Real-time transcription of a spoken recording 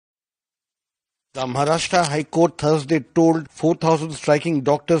The Maharashtra High Court Thursday told 4,000 striking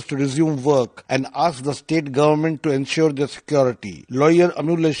doctors to resume work and asked the state government to ensure their security. Lawyer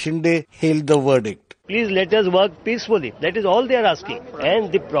Amulya Shinde hailed the verdict. Please let us work peacefully. That is all they are asking.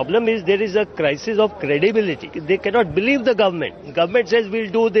 And the problem is there is a crisis of credibility. They cannot believe the government. The government says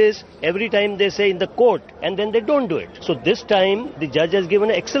we'll do this every time they say in the court and then they don't do it. So this time the judge has given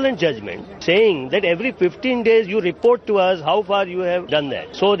an excellent judgment saying that every 15 days you report to us how far you have done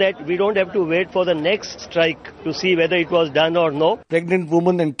that so that we don't have to wait for the next strike to see whether it was done or no. Pregnant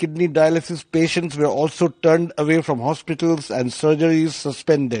women and kidney dialysis patients were also turned away from hospitals and surgeries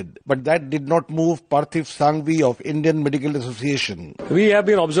suspended. But that did not move Parthiv Sangvi of Indian Medical Association. We have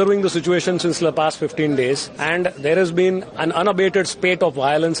been observing the situation since the past 15 days and there has been an unabated spate of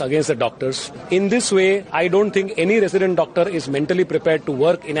violence against the doctors. In this way, I don't think any resident doctor is mentally prepared to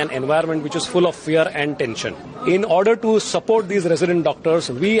work in an environment which is full of fear and tension. In order to support these resident doctors,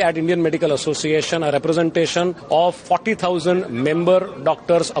 we at Indian Medical Association, a representation of 40,000 member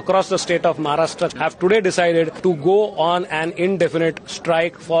doctors across the state of Maharashtra, have today decided to go on an indefinite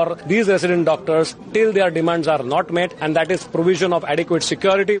strike for these resident doctors till their demands are not met, and that is provision of adequate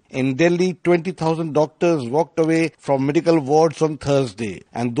security. In Delhi, 20,000 doctors walked away from medical wards on Thursday,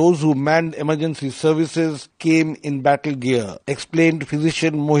 and those who manned emergency services came in battle gear, explained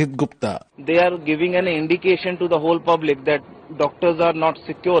physician Mohit Gupta. They are giving an indication to the whole public that doctors are not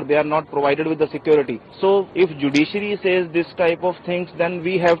secure, they are not provided with the security. So if judiciary says this type of things, then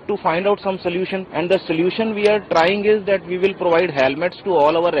we have to find out some solution, and the solution we are trying is that we will provide helmets to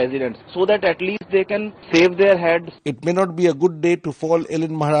all our residents so that at least they can save their heads. It may not be a good day to fall ill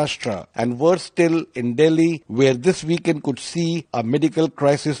in Maharashtra, and worse still in Delhi, where this weekend could see a medical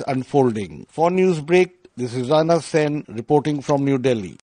crisis unfolding. For Newsbreak, this is Rana Senn reporting from New Delhi.